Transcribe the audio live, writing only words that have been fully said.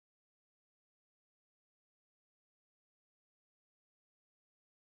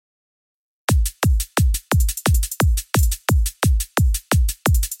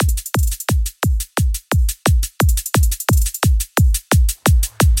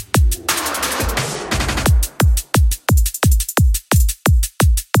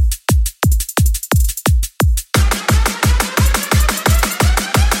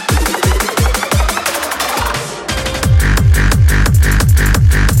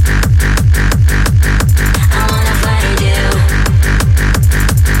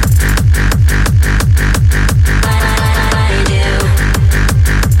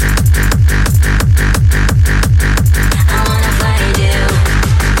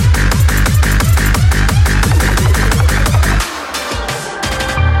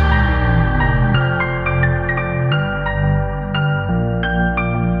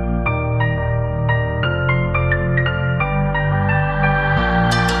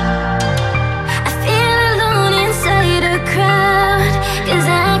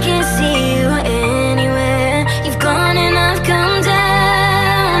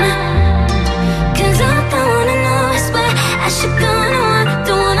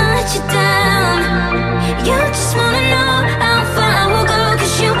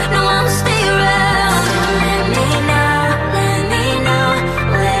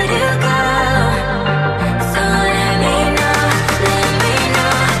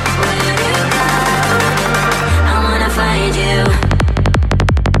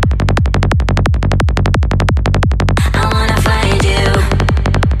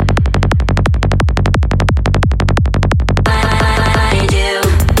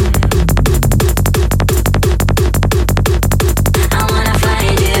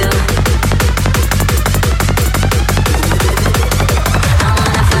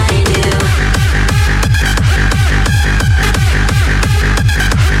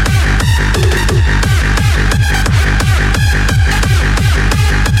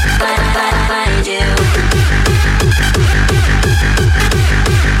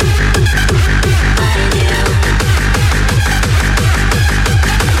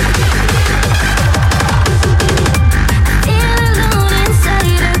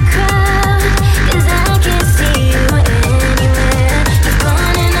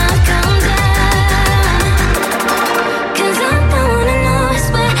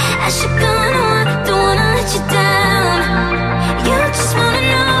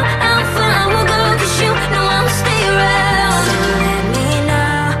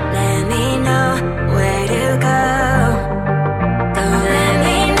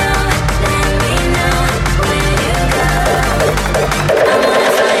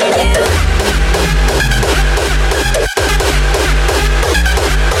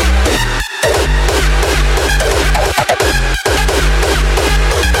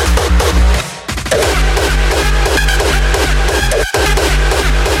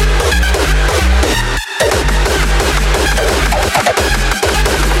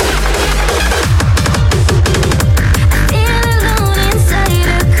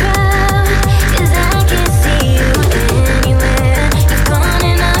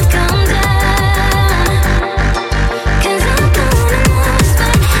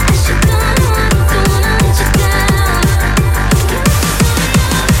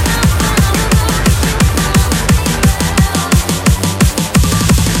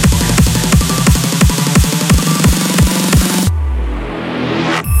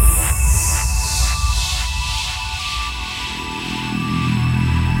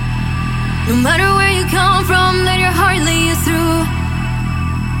No matter where you come from, let your heart lead you through.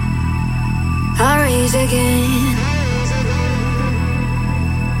 I rise again.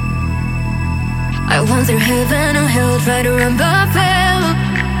 I went through heaven and hell, tried to run but fell.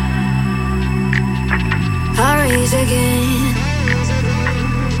 I rise again.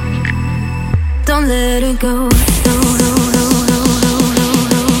 Don't let it go. No, no, no, no, no, no, no,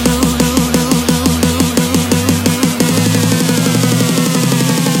 no, no,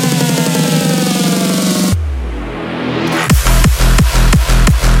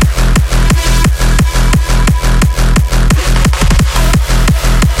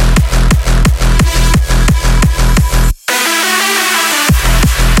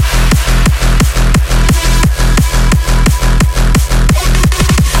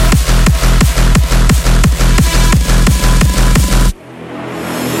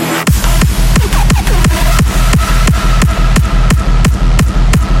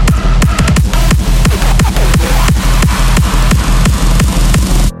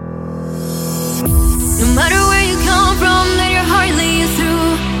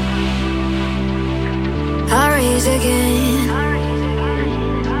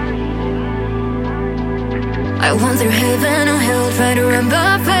 I went through heaven and hell, tried to run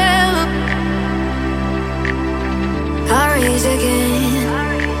but fell. I rise again.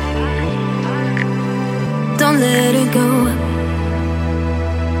 Don't let it go.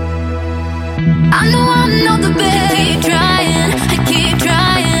 I know I'm not the best. I keep trying, I keep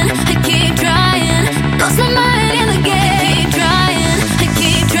trying, I keep trying. Lost my mind in the game. Keep trying, I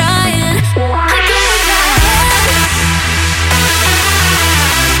keep trying, I keep trying.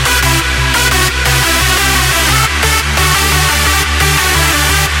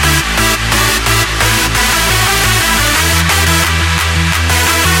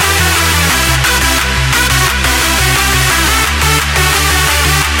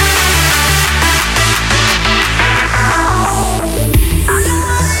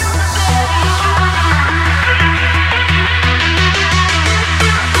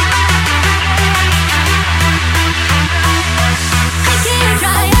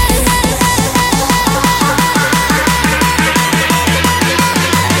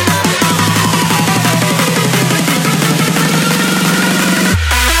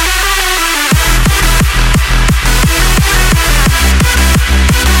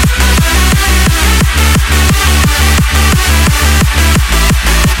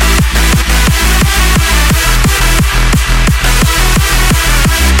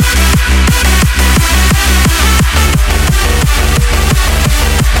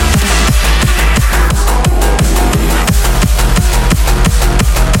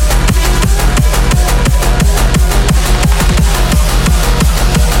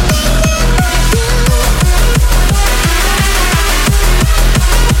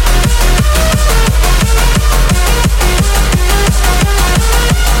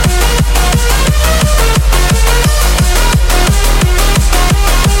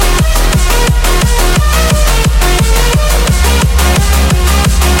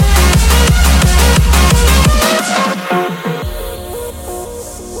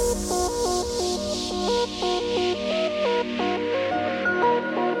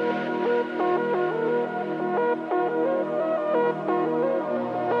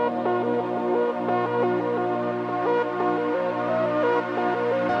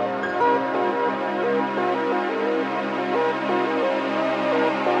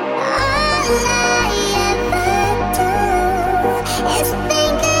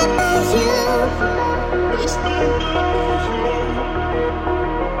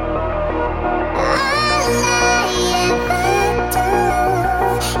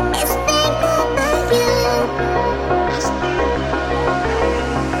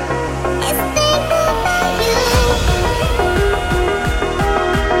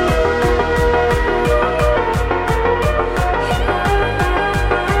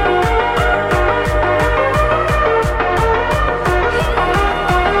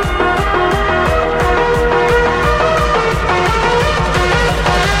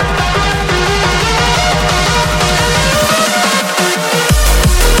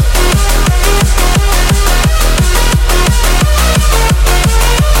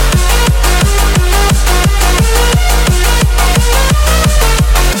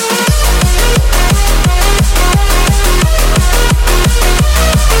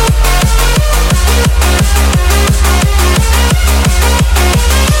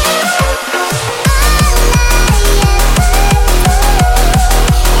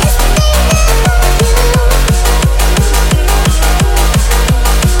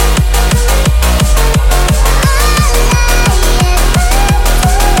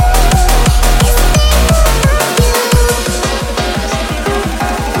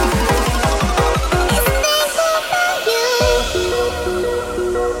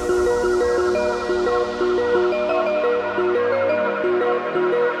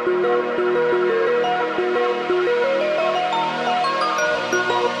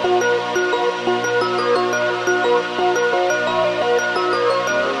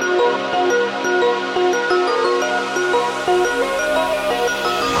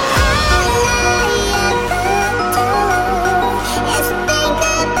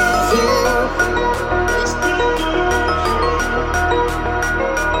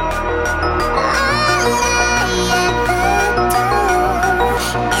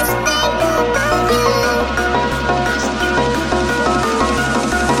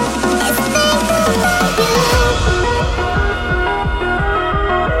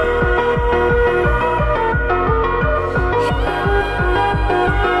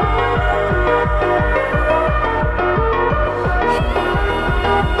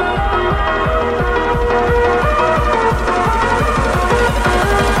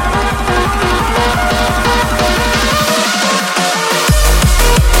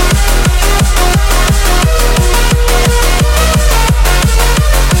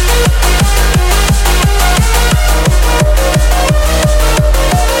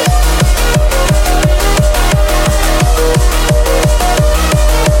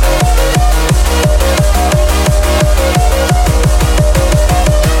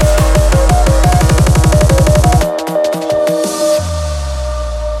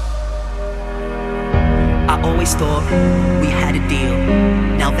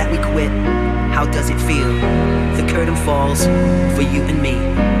 how does it feel? The curtain falls for you and me.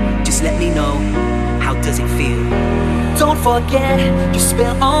 Just let me know, how does it feel? Don't forget, your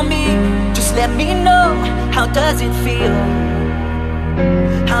spell on me. Just let me know, how does it feel?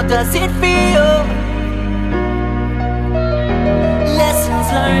 How does it feel? Lessons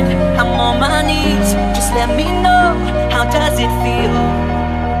learned, I'm on my knees. Just let me know, how does it feel?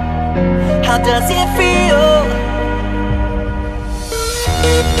 How does it feel?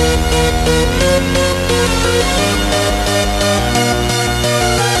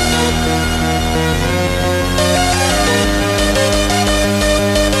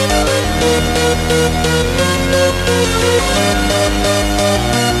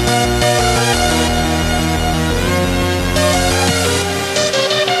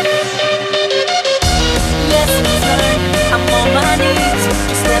 Lessons learned, I'm on my knees.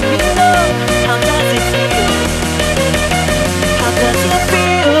 Just let me know, how does it feel? How does it feel?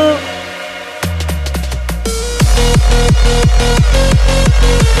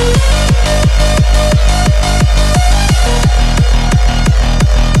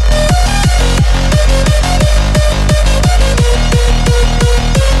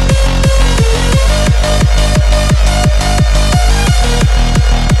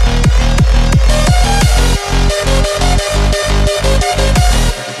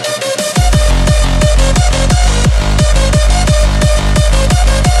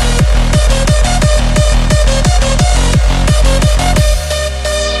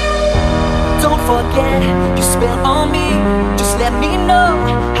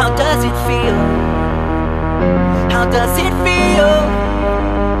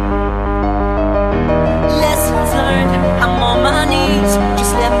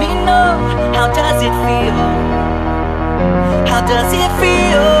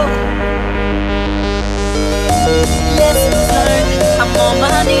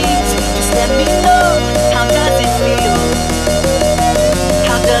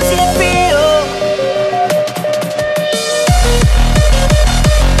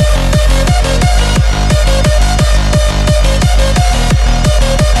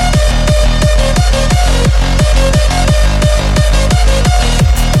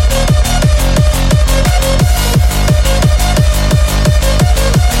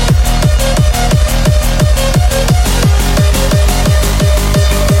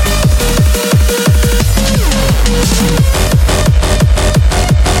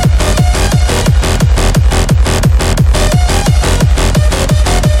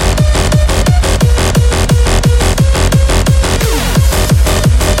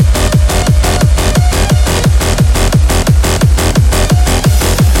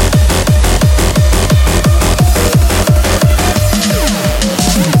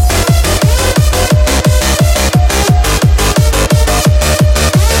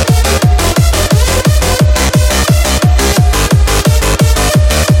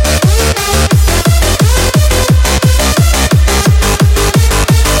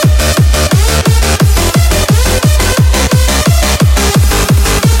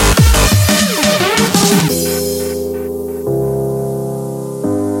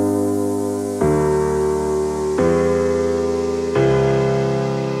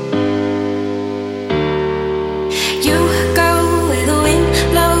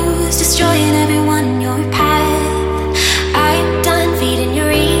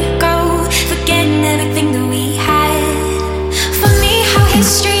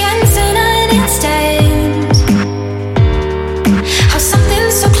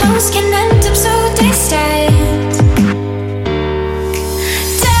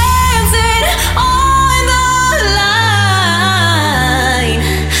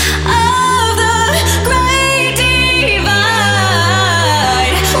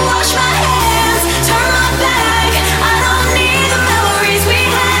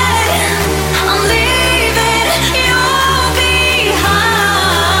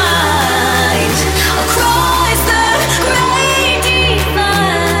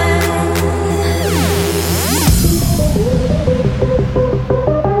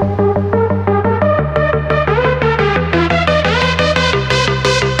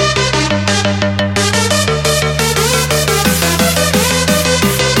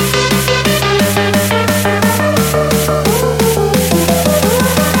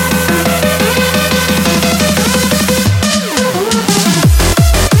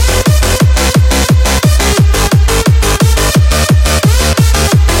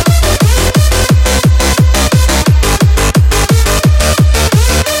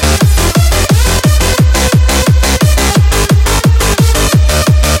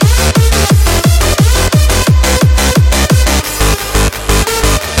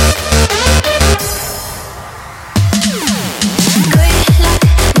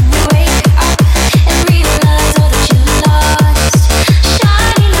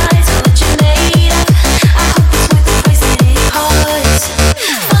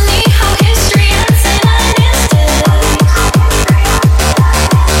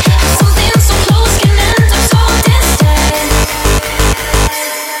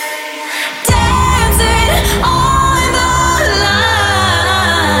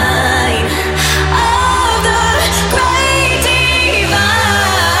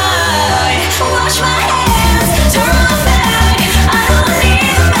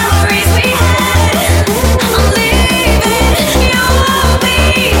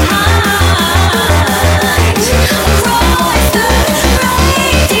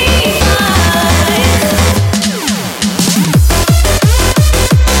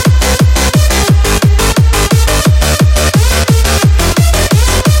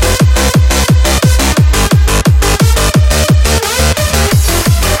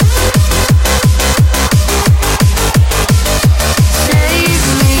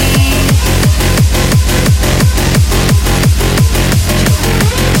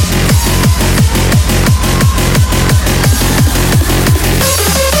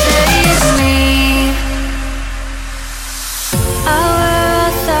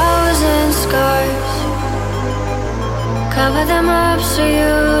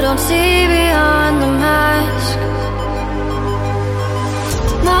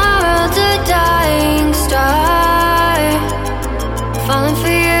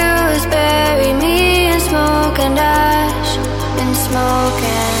 smoke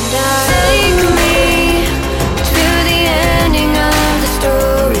and I take me to the ending of the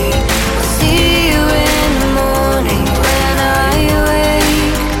story. I'll see you in the morning when I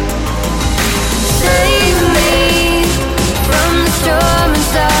wake. Save me from the storm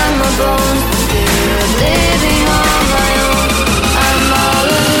inside my bones. The spirit living on my own. I'm all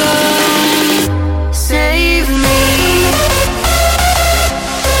alone. Save me.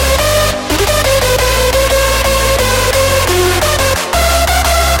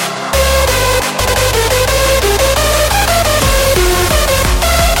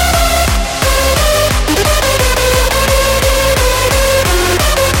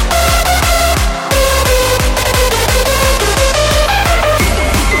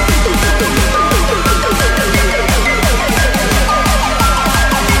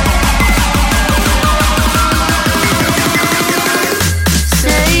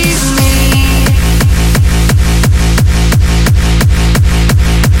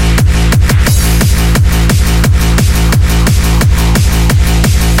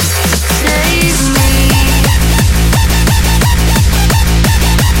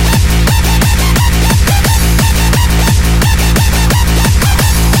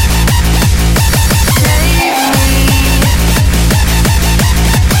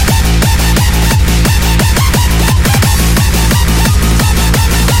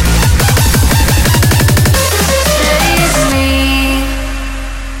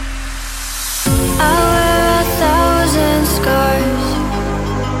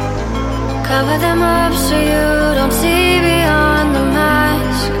 Cover them up so you don't see beyond the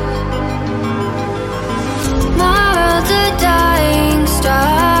mask. My world's a dying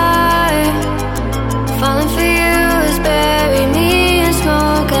star. Falling for you has buried me in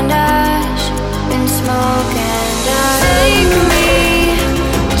smoke and ash. In smoke and ash. Take me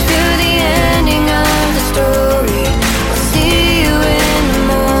to the ending of the story. I'll see you in the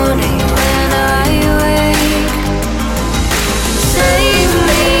morning when I wake. Save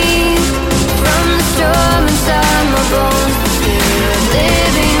me from the storm inside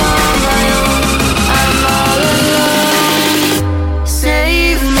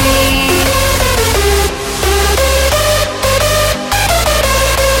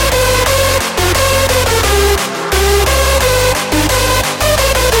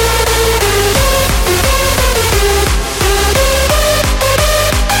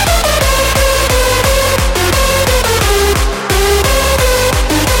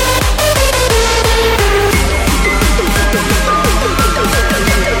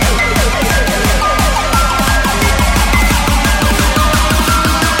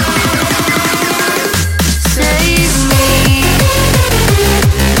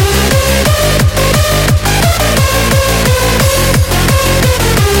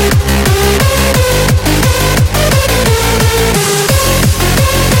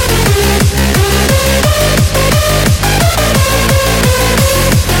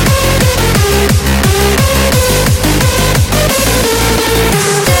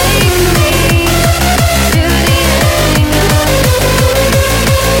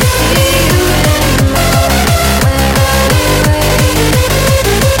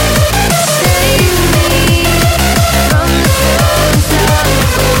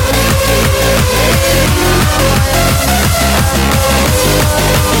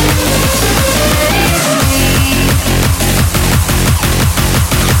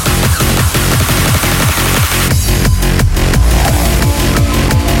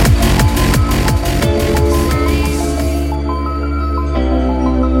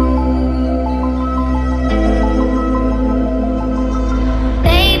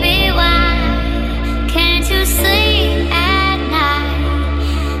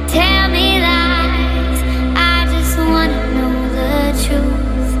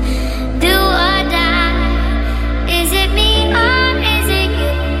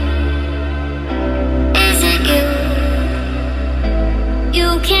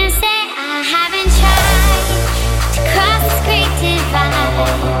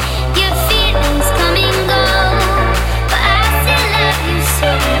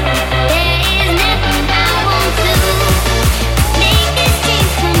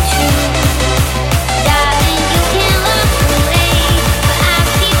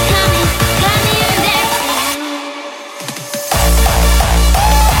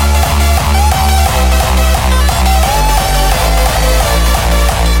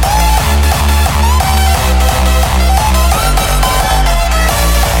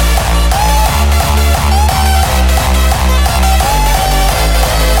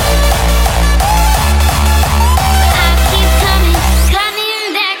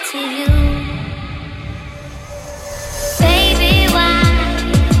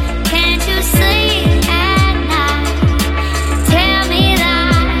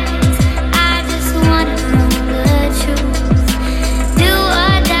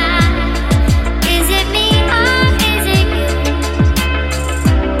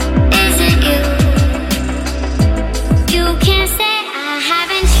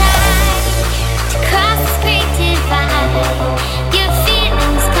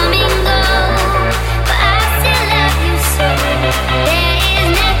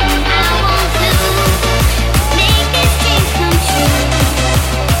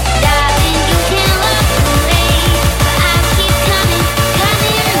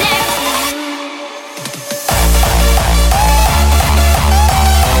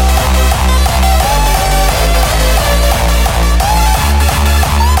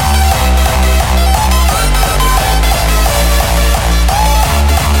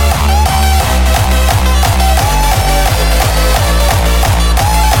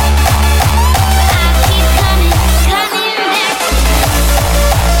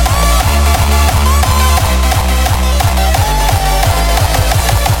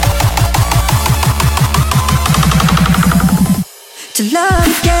love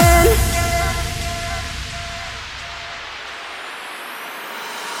again.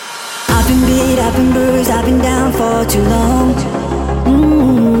 I've been beat, I've been bruised, I've been down for too long.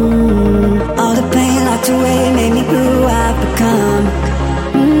 All the pain locked away made me who I've become.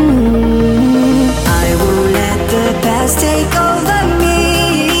 I won't let the past take over me.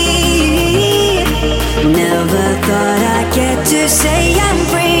 Never thought I'd get to say I'm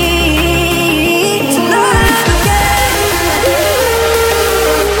free to love again.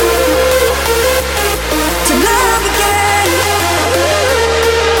 To love again.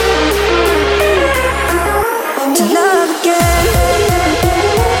 To love again.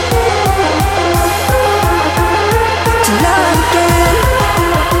 To love again.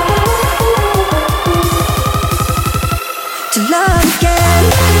 To love again.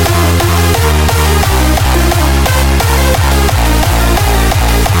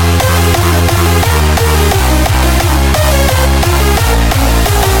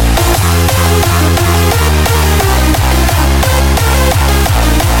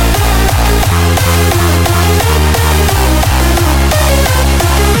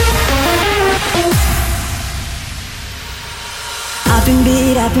 I've been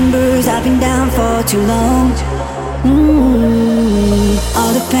beat, I've been bruised, I've been down for too long.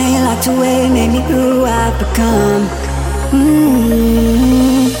 All the pain locked away made me who I've become.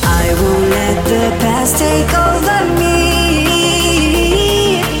 I won't let the past take over me.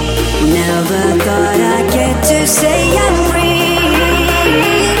 Never thought I'd get to say I'm free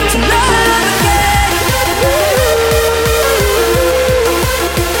to love again.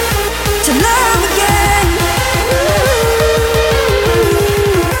 To love again.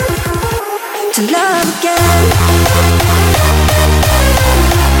 To love again.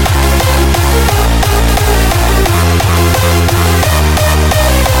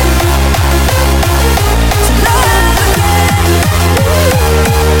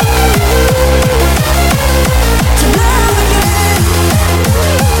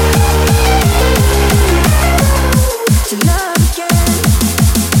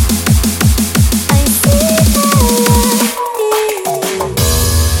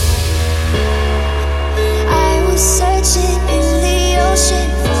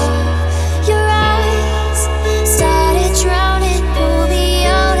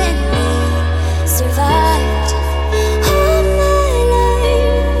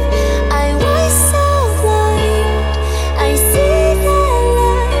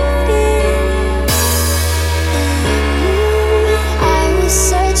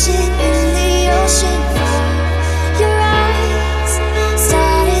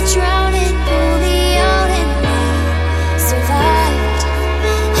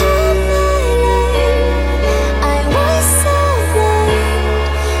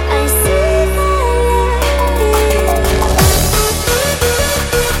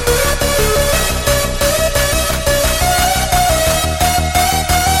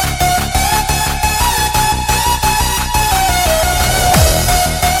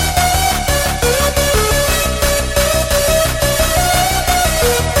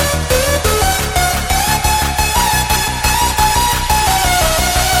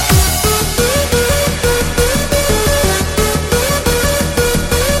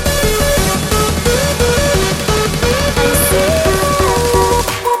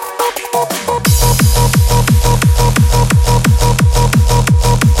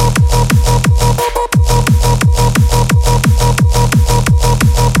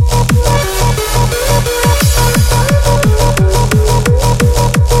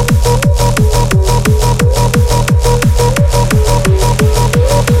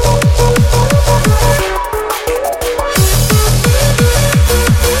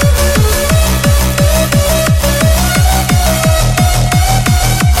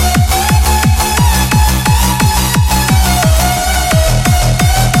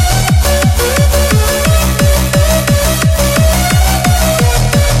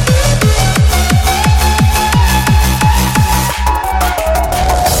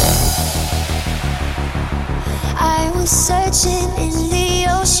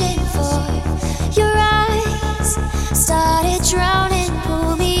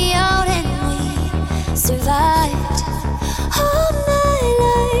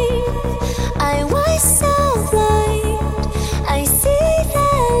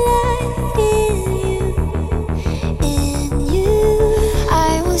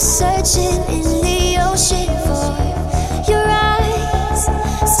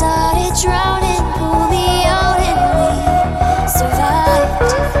 Survive.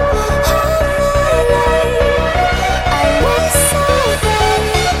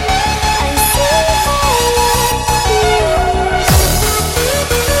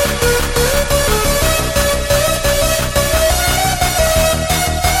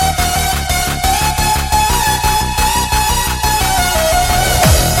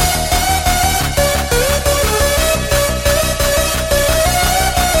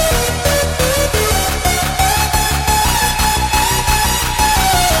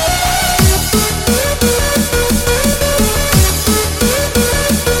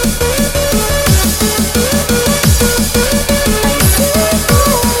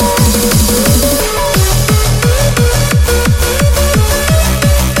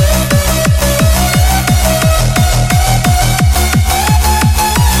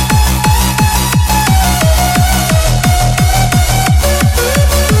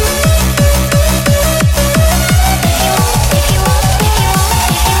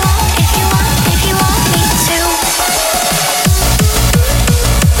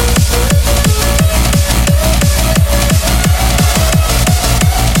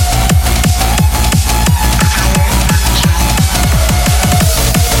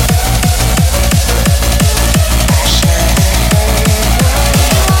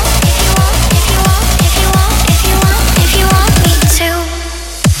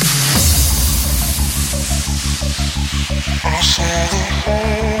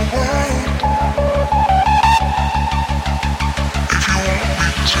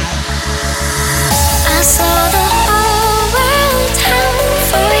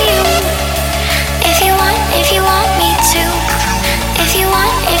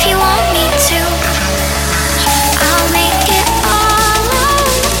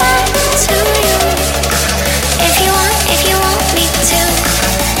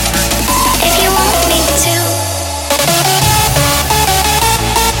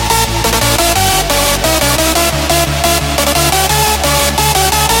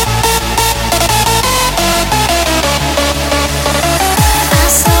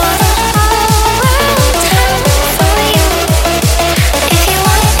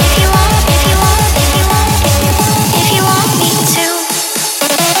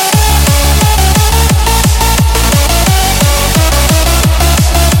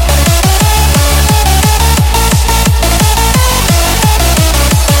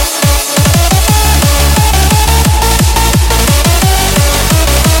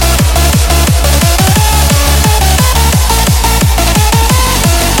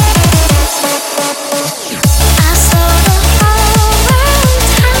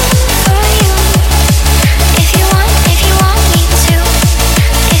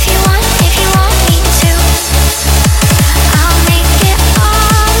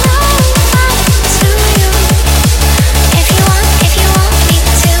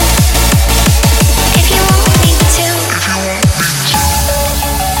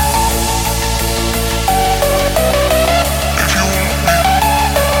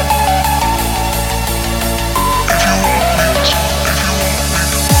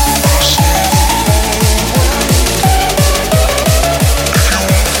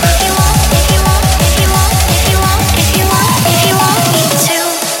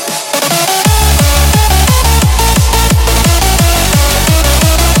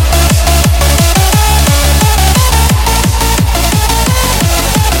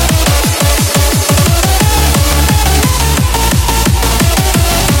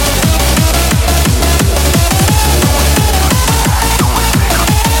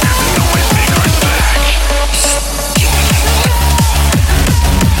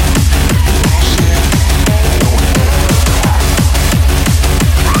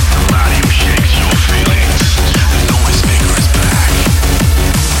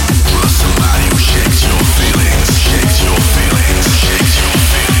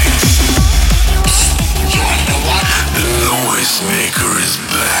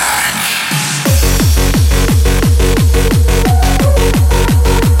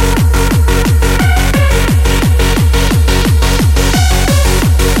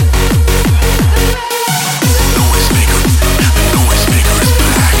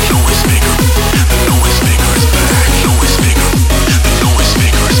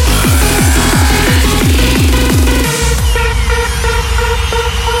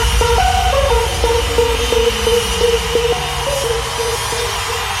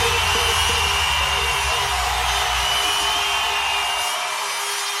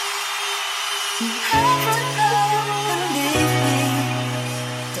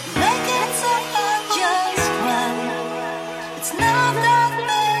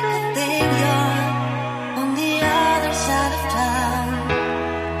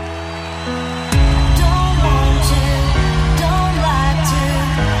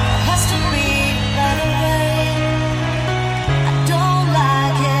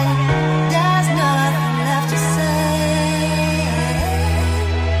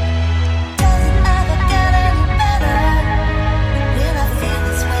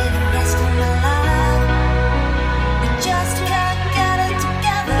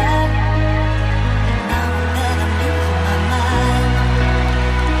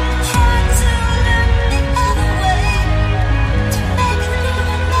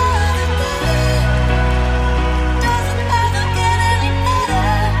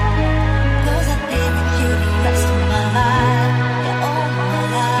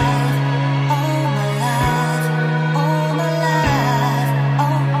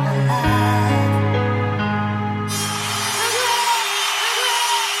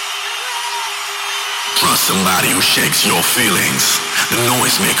 Somebody who shakes your feelings. The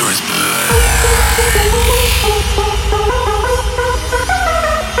Noisemaker is back.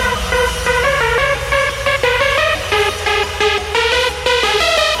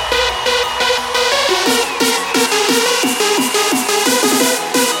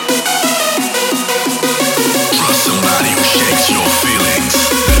 Somebody who shakes your feelings.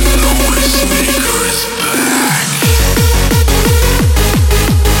 The Noisemaker is back.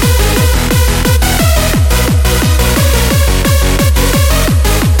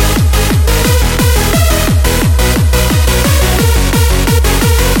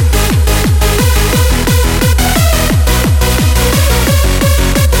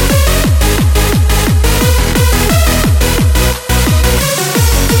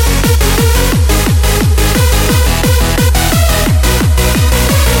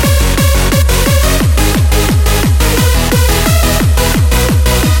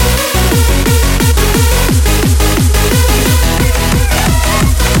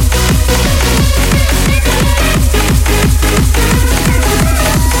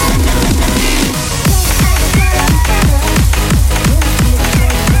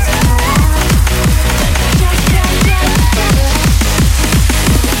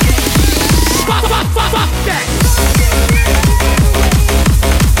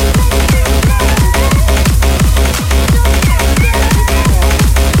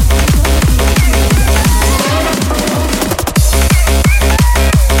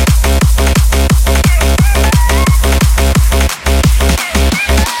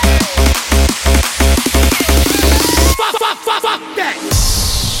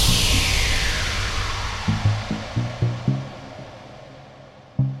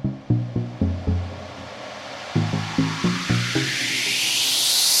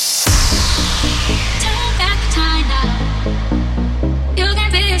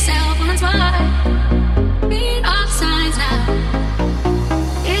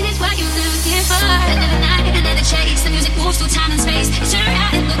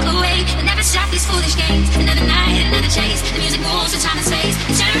 chase. The music moves through time and space.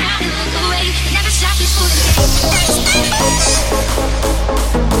 You turn around and look away. You never stop this foolish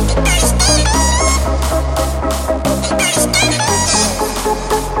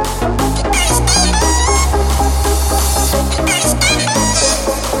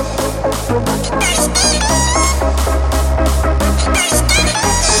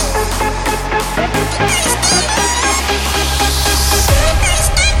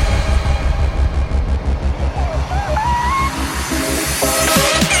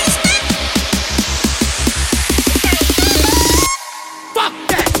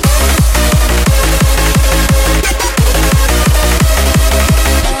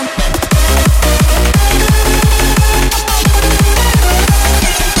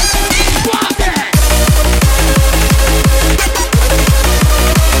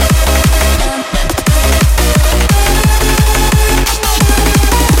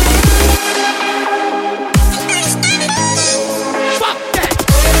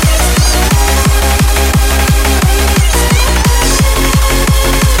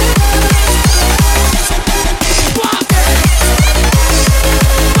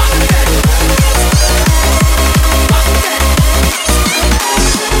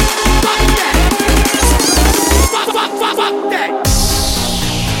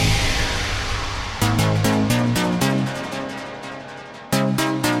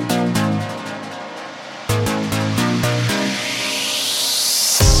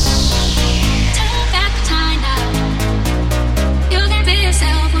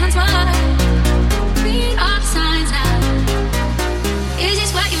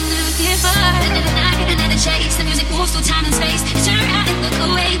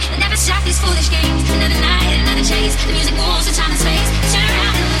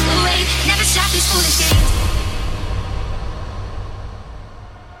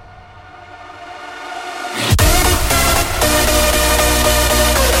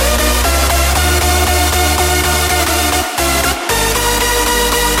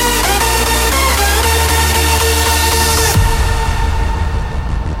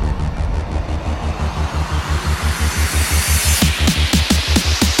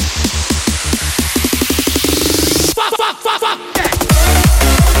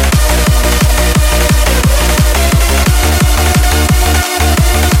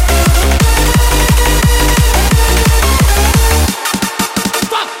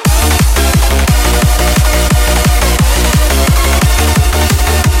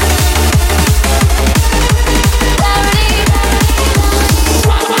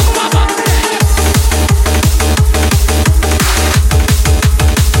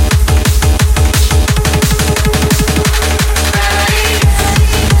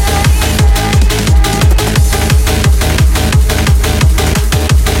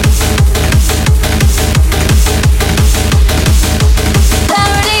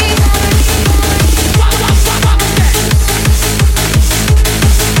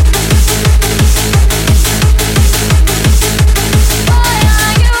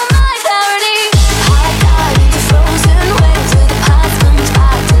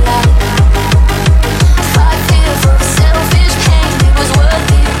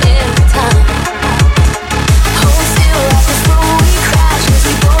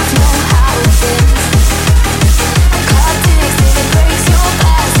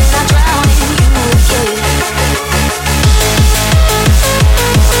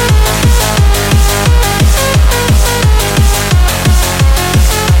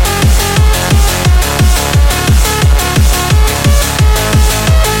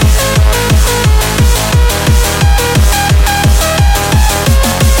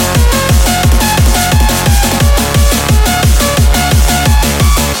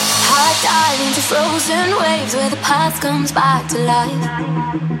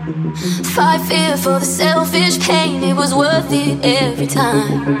Fight fear for the selfish pain, it was worth it every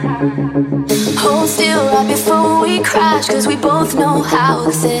time. Hold still right before we crash, cause we both know how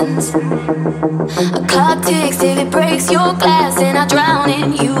this ends. A clock ticks till it breaks your glass, and I drown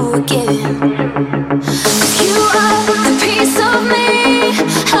in you again. Cause you are the piece of me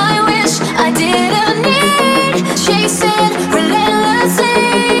I wish I didn't need. Chasing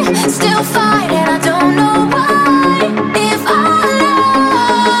relentlessly, still fighting, I don't know why. If our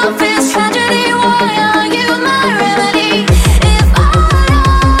love is tragedy, why are you my remedy? If our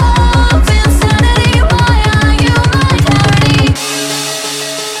love is insanity, why are you my clarity?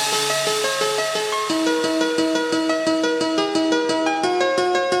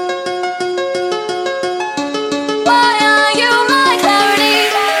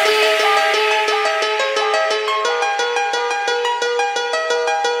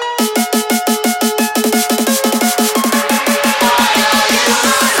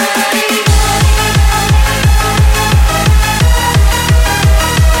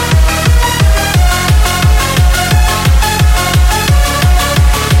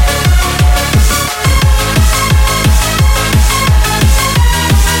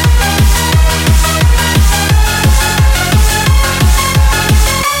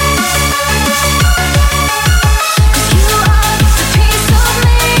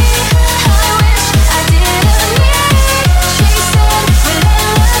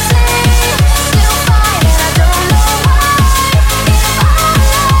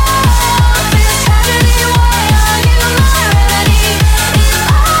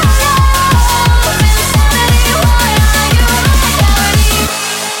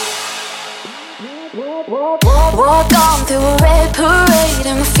 through a red parade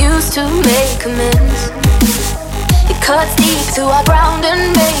and refuse to make amends. It cuts deep to our ground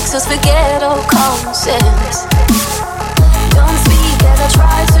and makes us forget all common sense. Don't speak as I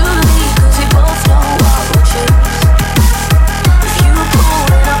try to leave, cause we both know what we'll choose. If you pull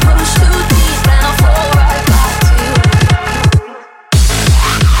and I push too deep, then I'll fall right back to you.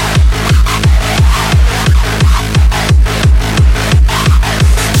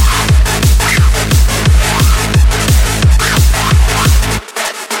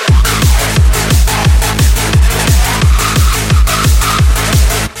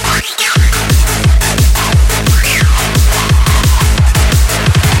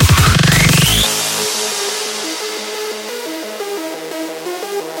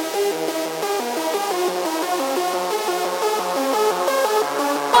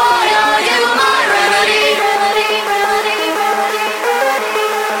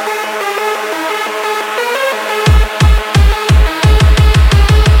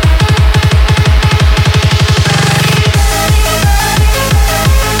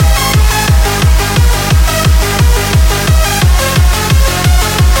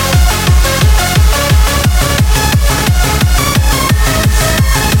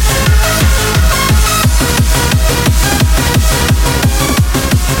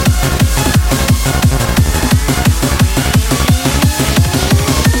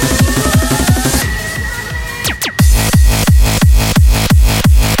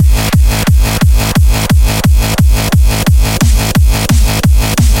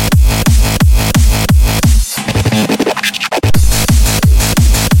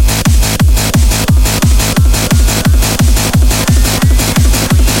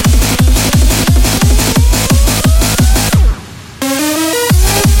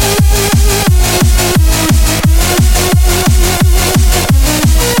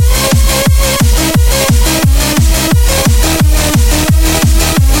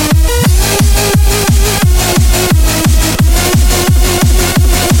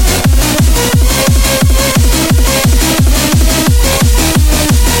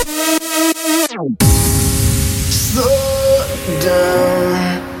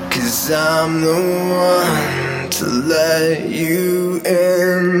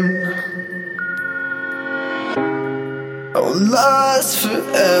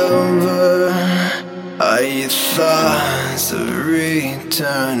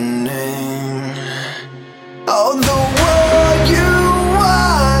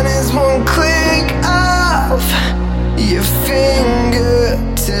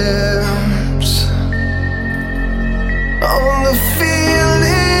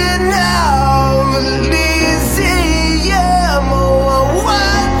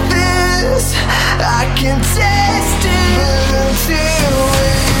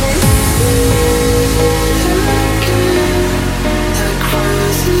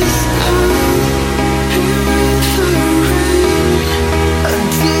 Through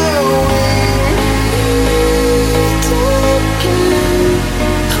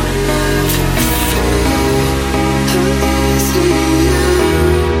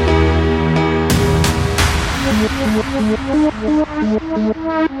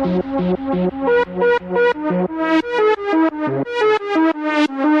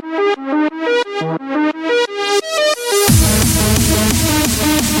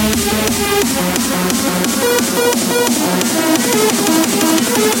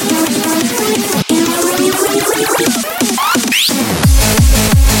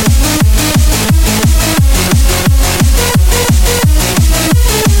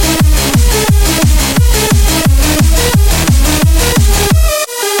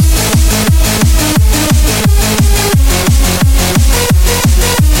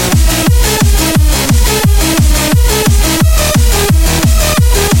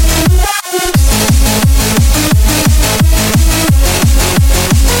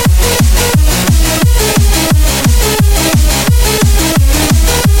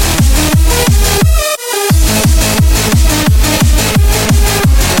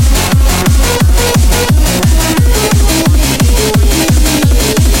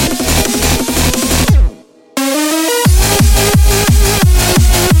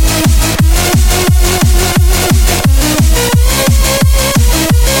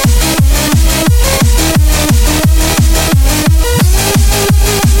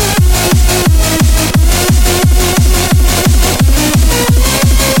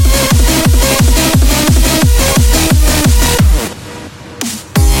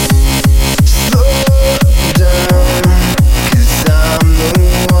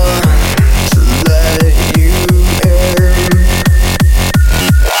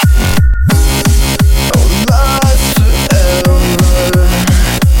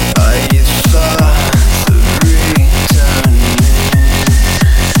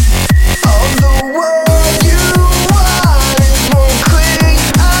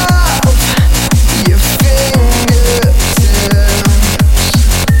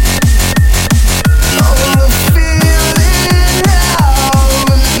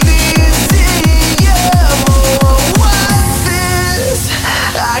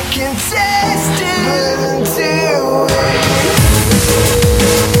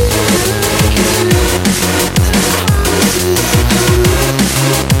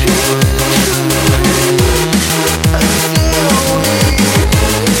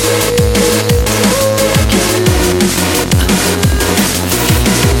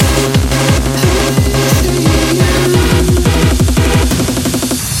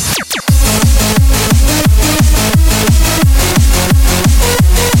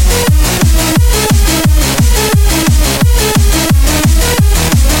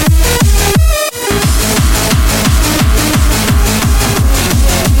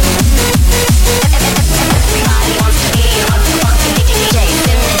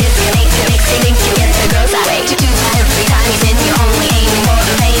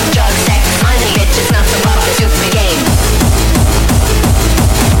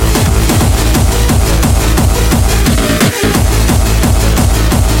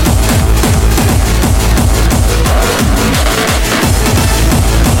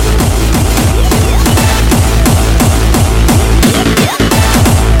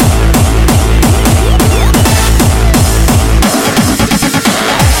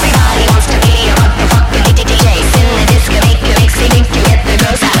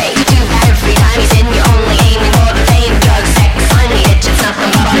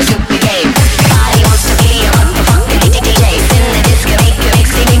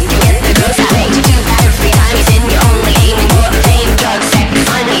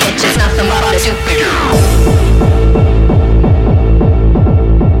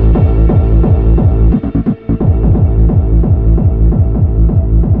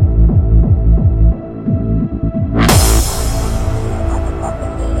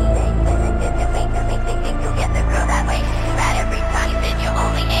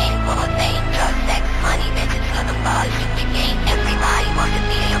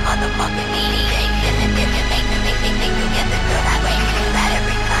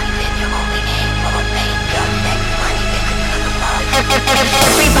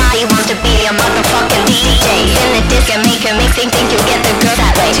disc and make a mix, think you'll get the girl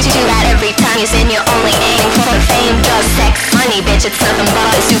that way. Do that every time you sin, you're only aiming for the fame, drugs, sex, money, bitch, it's nothing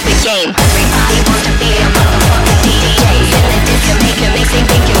but a stupid game. Everybody wants to be a motherfucking DJ. Spin the disc and make a mix,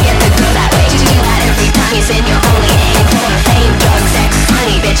 think you'll get the girl that way. Do that every time you sin, you're only aiming for the fame, drugs, sex,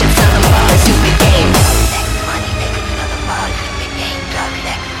 money, bitch, it's nothing but a stupid game.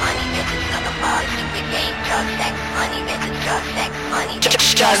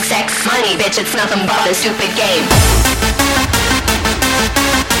 Drugs, sex, money, bitch, it's nothing but a stupid game.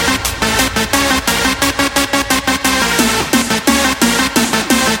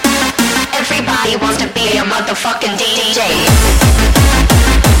 Everybody wants to be a motherfucking DJ.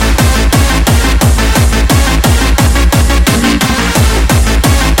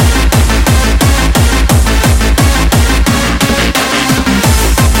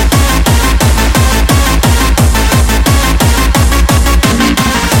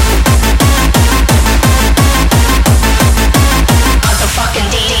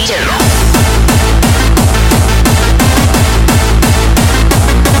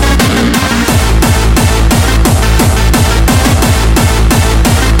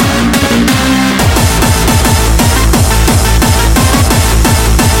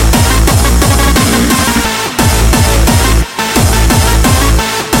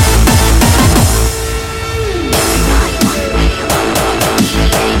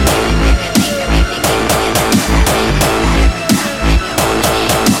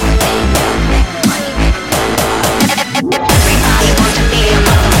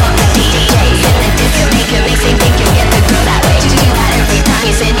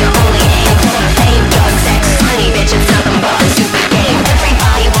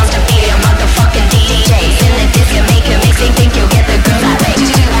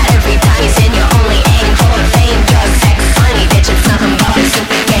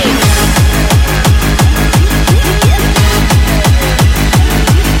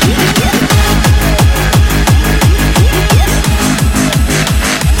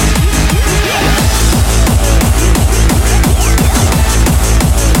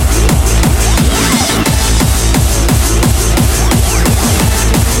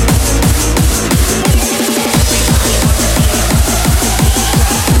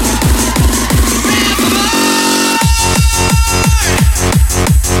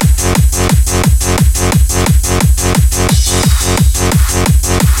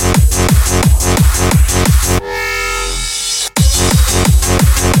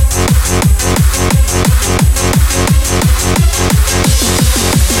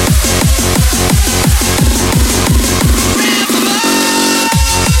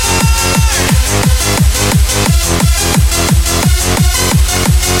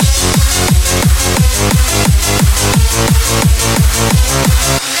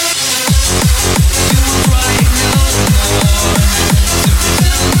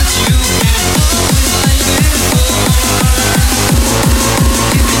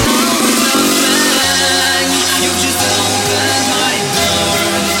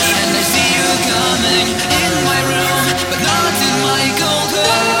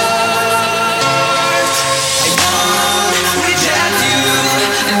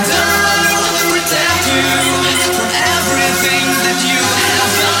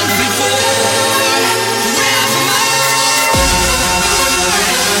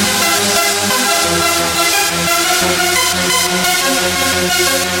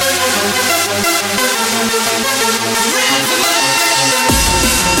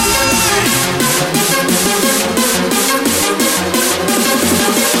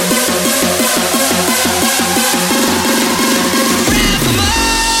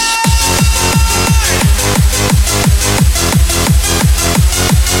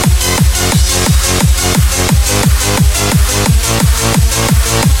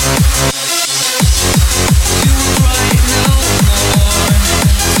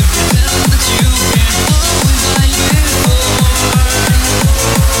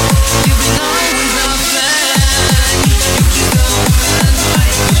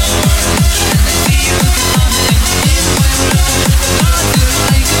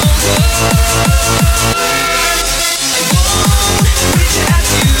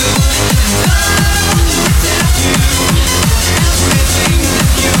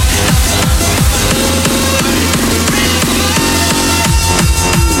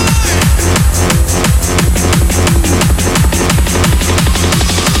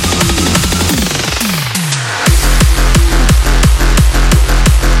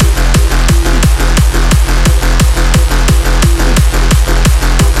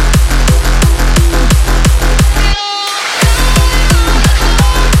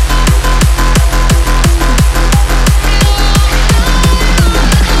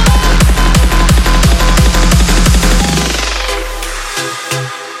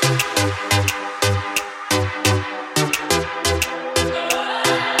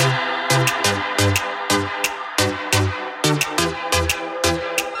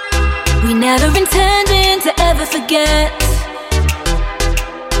 never intending to ever forget.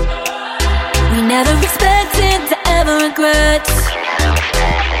 We never expected to ever regret.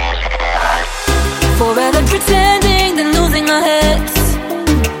 Forever pretending then losing our heads.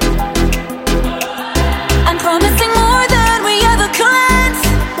 I'm promising more than we ever could.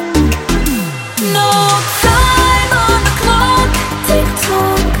 No time on the clock. Tick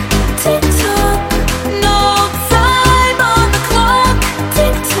tock, tick tock. No time on the clock.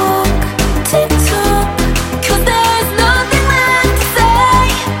 Tick tock, tick tock. 'Cause there's nothing left to say,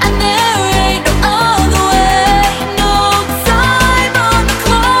 and there ain't no other way. No time on the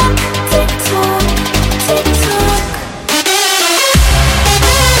clock. Tick tock, tick tock.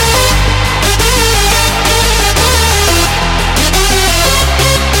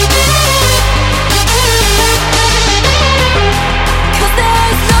 'Cause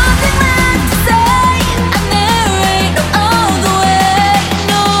there's nothing left to say, and there ain't no other way.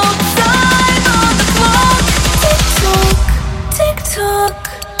 No time on the clock. Tick tock, tick tock.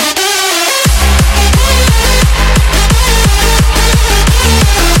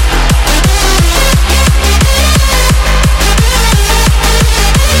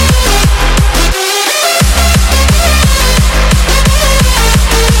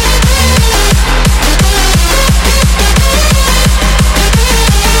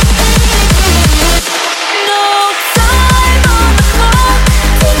 No time on the clock.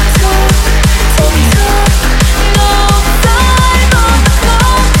 Tick tock, tick tock. No time on the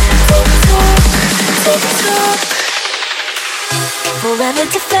clock. Tick tock, tick tock. Forever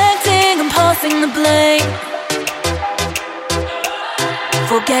deflecting and passing the blame.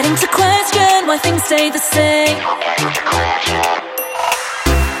 Forgetting to question why things stay the same.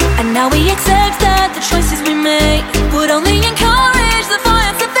 And now we accept that the choices we make would only encourage the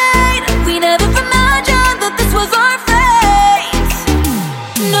fire to fade. We never imagined that this was our fate.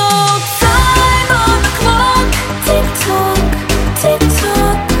 No time on the clock. Tick tock, tick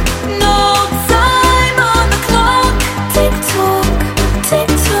tock. No time on the clock. Tick tock, tick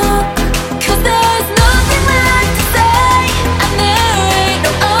tock. 'Cause there's nothing left to say, and there ain't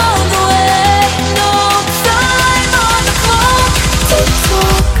no other way. No time on the clock. Tick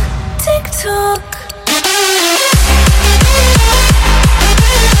tock, tick tock.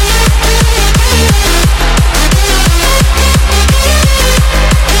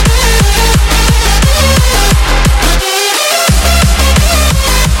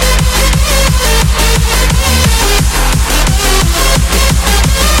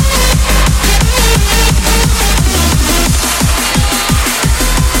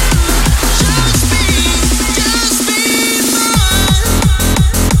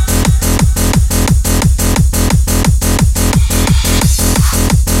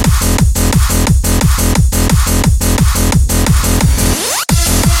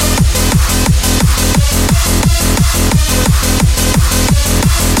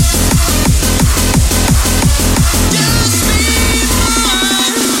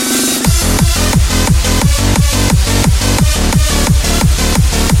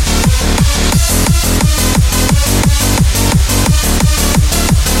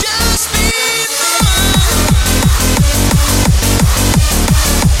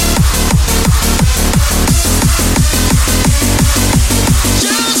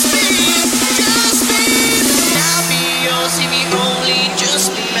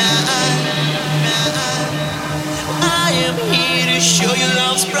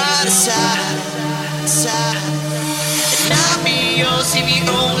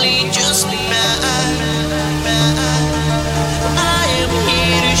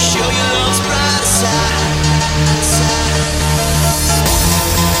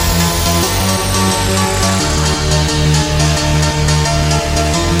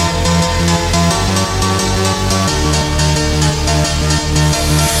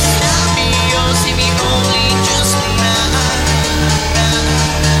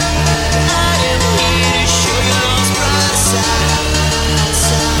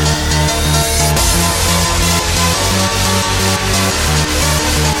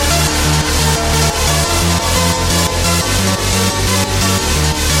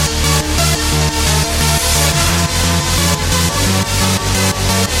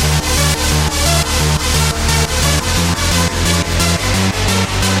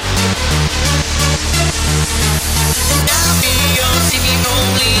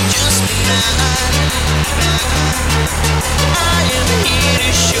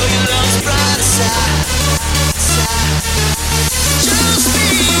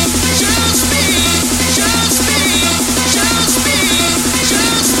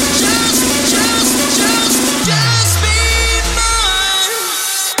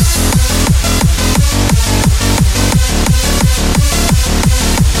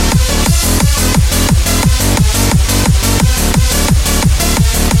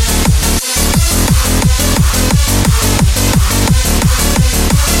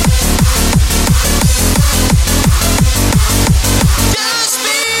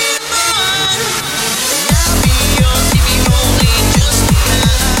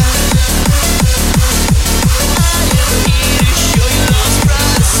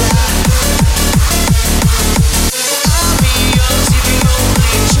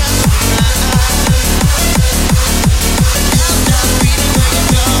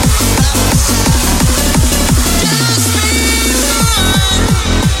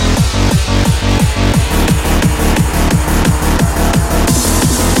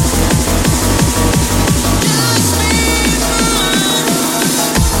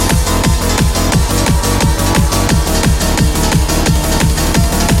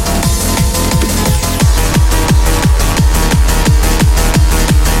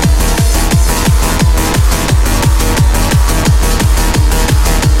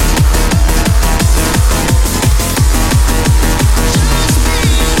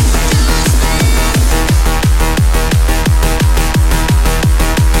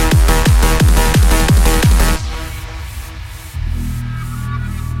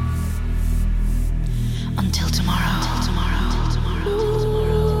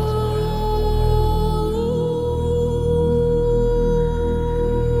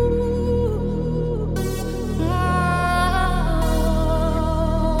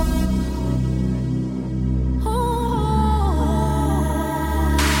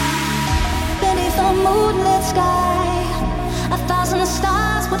 moonlit sky. 1,000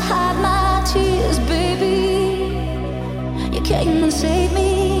 stars would hide my tears, baby. You came and saved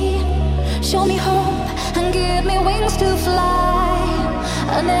me, show me hope and give me wings to fly.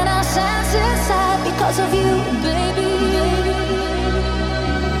 And then I sense inside because of you, baby.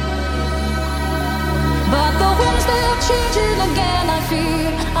 But the winds, they're changing again, I fear.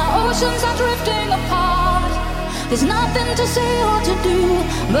 Our oceans are drifting apart. There's nothing to say or to do,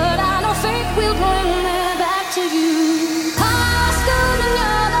 but I know fate will bring me back to you. Hasta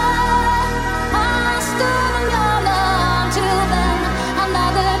mañana, hasta mañana. Until then,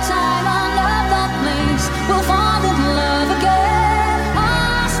 another time, another place, we'll fall in love again.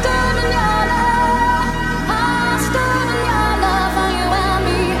 Hasta mañana, hasta mañana. For you and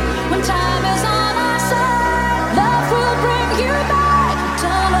me, when time is on our side, love will bring you back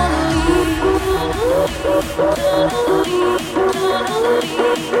eternally.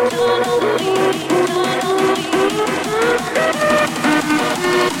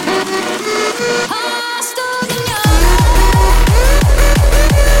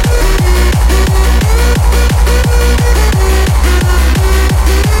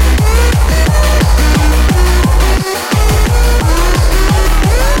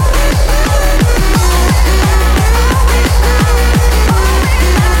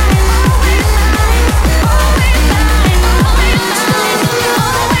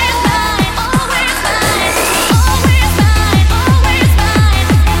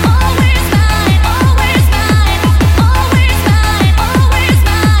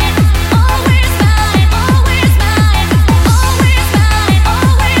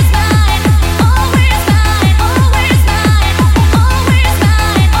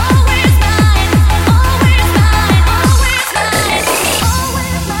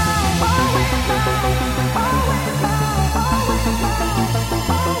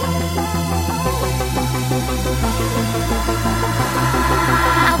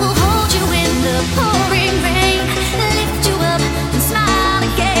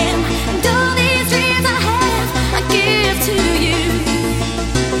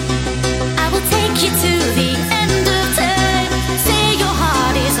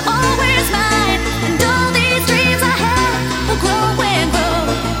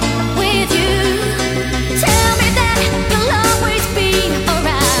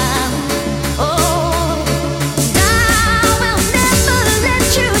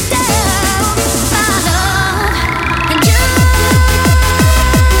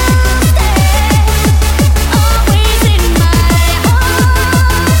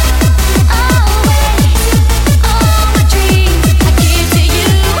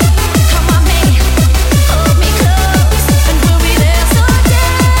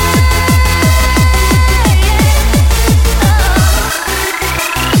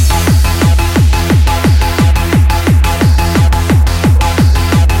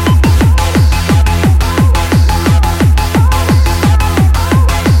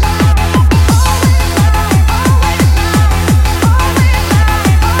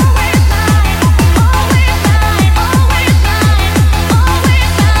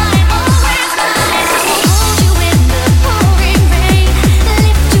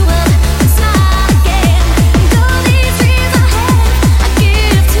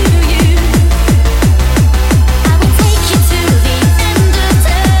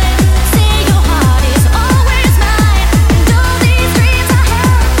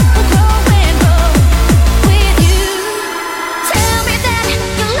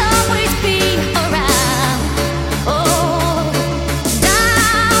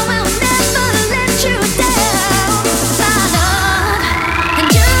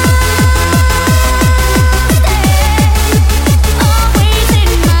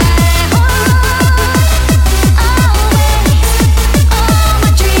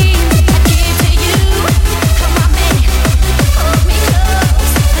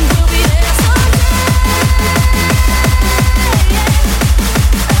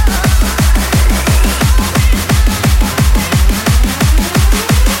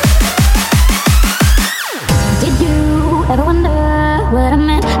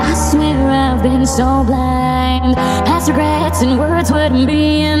 so blind. Past regrets and words wouldn't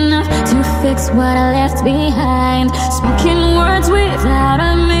be enough to fix what I left behind. Spoken words without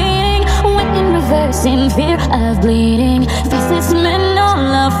a meaning, went in reverse in fear of bleeding. Faceless meant no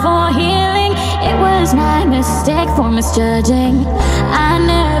love for healing. It was my mistake for misjudging. I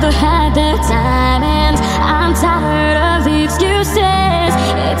never had the time, and I'm tired of the excuses.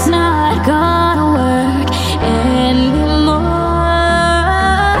 It's not gonna work anymore.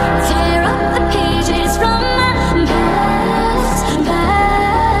 Tear up the pages from my past.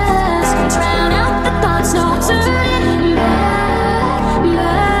 Drown out the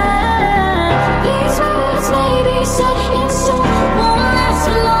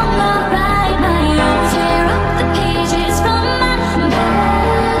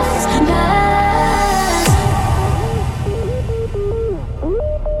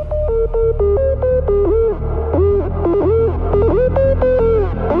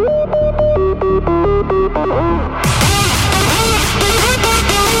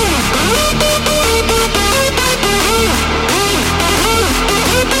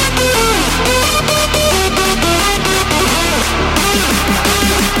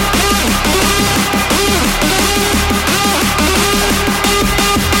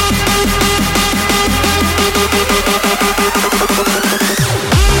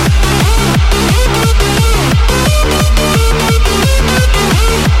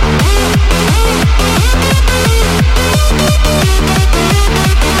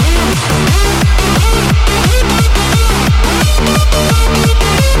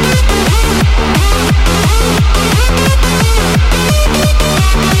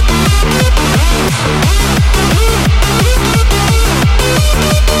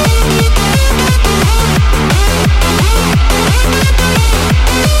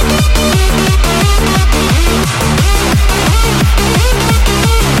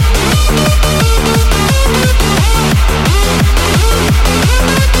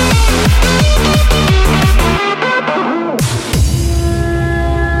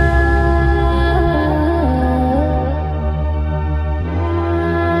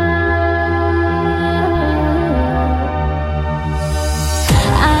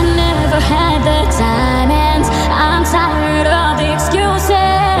had the time, and I'm tired of the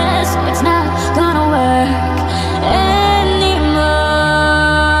excuses. It's not gonna work anymore.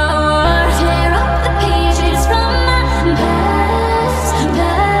 Tear up the pages from my past.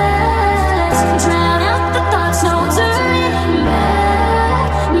 Drown out the thoughts, no turning back.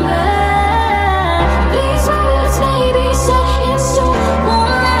 These words may be set in stone, won't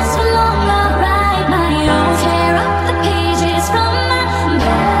last for long. I'll write my own. Tear up the pages from my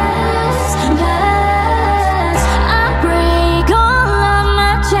past. I break all of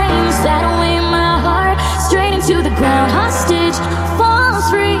my chains that weigh my heart straight into the ground. Hostage falls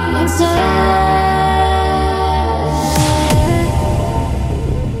free instead.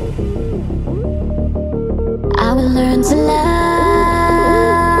 I will learn to love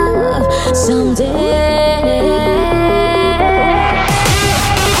someday.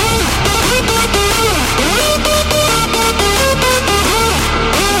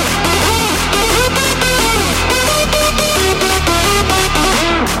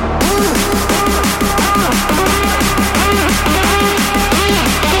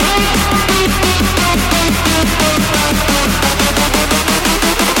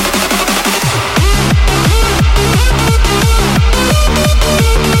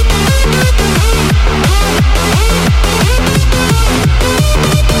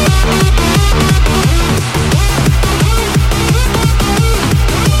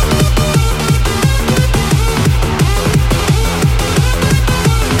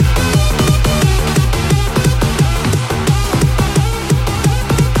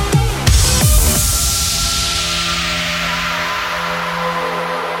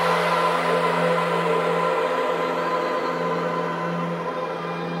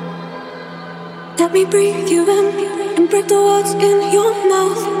 Let me breathe you in and break the words in your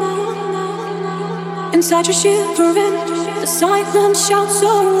mouth. Inside you're shivering, the silence shouts so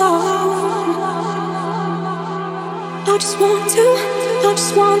loud. I just want to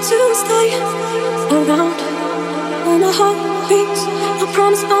stay around. When my heart beats, I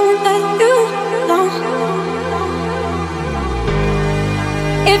promise I won't let you down.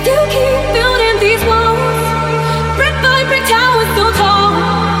 If you keep building these walls, brick by brick towers so tall,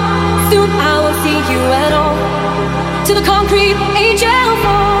 soon I will see you at all. To the concrete angel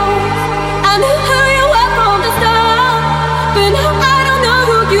falls. I knew who you were from the start, but now I don't know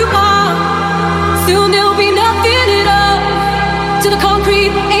who you are. Soon there'll be nothing at all. To the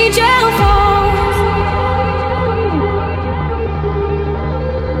concrete angel falls.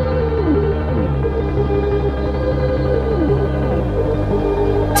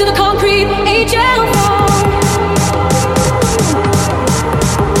 To the concrete angel falls.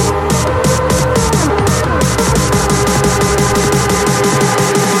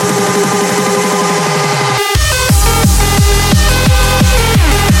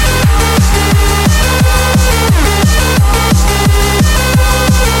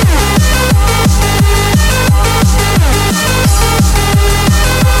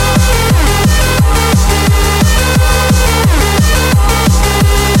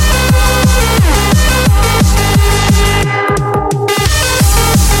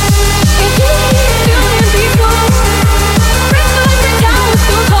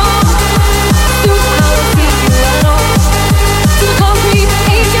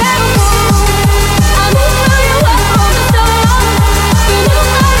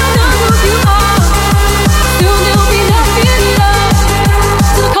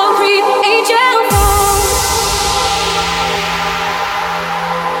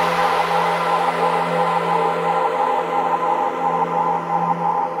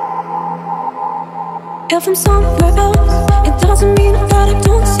 If I'm somewhere else, it doesn't mean that I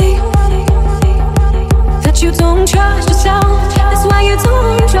don't see that you don't trust yourself. That's why you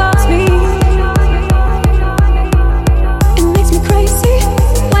don't trust me. It makes me crazy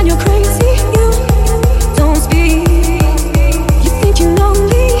when you're crazy. You don't speak. You think you know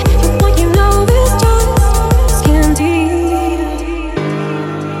me, but what you know is just skin deep.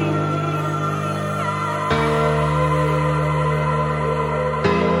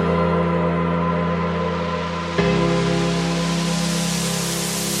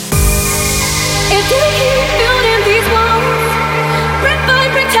 If you keep building these walls, brick by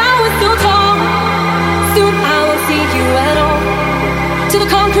brick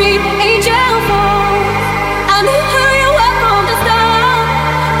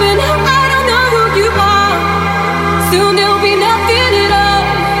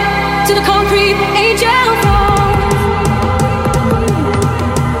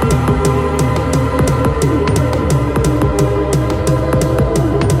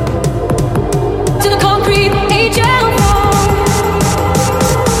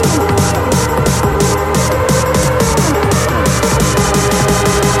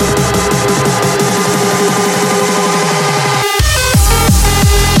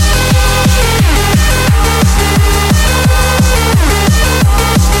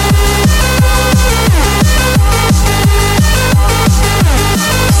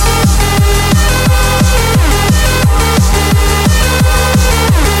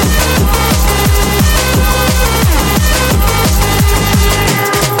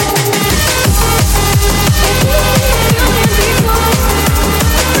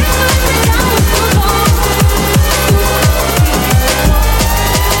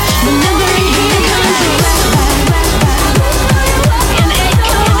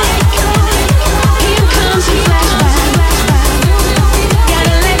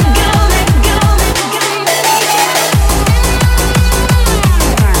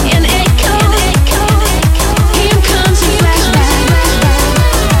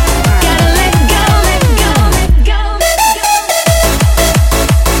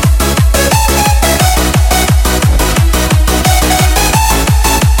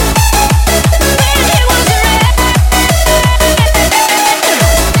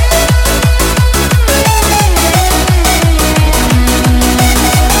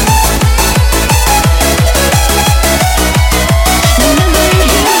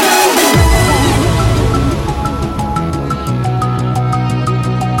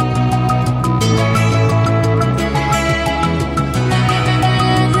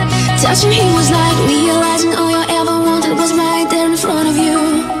Touching him was like realizing all you ever wanted was right there in front of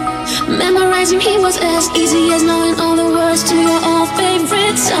you. Memorizing him was as easy as knowing all the words to your old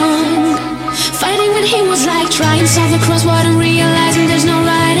favorite song. Fighting with him was like trying to solve a crossword and realizing there's no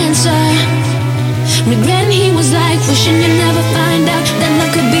right answer. Regretting him was like wishing you'd never find out that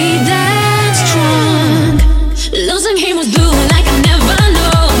love could be that strong. Losing him was blue like I never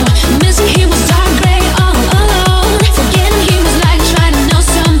know. Missing him was dark gray all alone. Forgetting him was like trying to know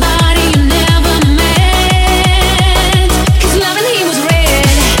somebody you never met. Cause loving him was red,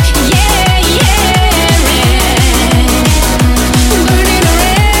 yeah, yeah, red. Burning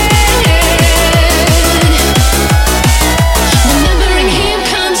red. Remembering him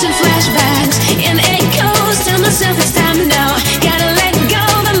comes in flashbacks and echoes. Tell myself it's time now. Gotta let go,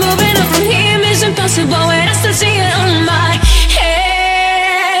 but moving on from him is impossible. And I still see it on my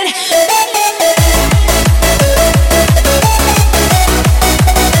head.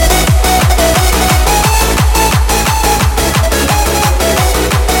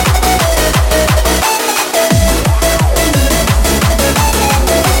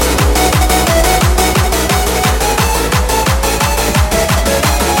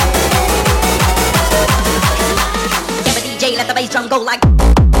 Give a DJ, let the bass drum go like.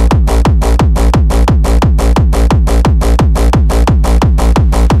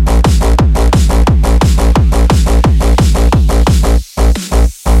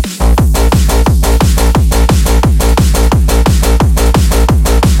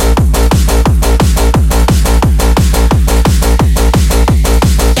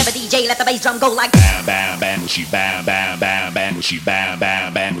 Give a DJ, let the bass drum go like. Bam bam bam she bam bam bam bam she bam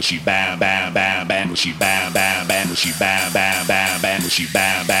bam bam she bam bam bam bam she bam bam bam she bam bam bam bam she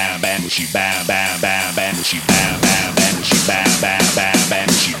bam bam bam she bam bam bam bam she bam bam bam she bam bam bam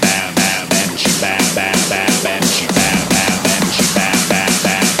bam she bam bam bam she bam bam bam bam she bam bam bam she bam bam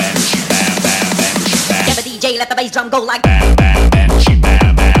bam bam she bam bam bam she bam. Give a DJ, let the bass drum go like. Bam bam bam she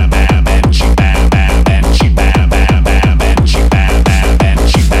bam bam bam bam she bam bam bam she bam bam bam bam she bam bam bam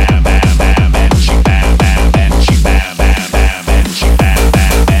she bam bam bam bam she bam bam bam she bam bam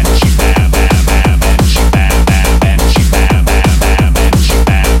bam bam she bam bam bam she bam bam bam bam she bam bam bam she bam bam bam bam she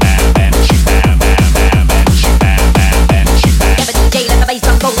bam bam bam she bam bam bam bam she bam bam bam she bam. Give a DJ, let the bass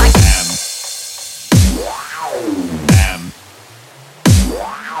drum go like. Bam bam bam.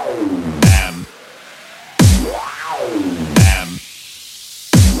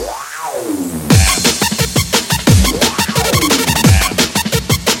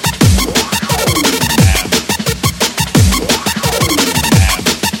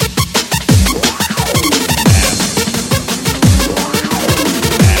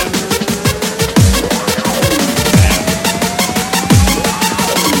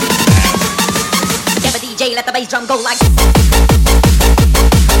 Give a DJ, let the bass drum go like.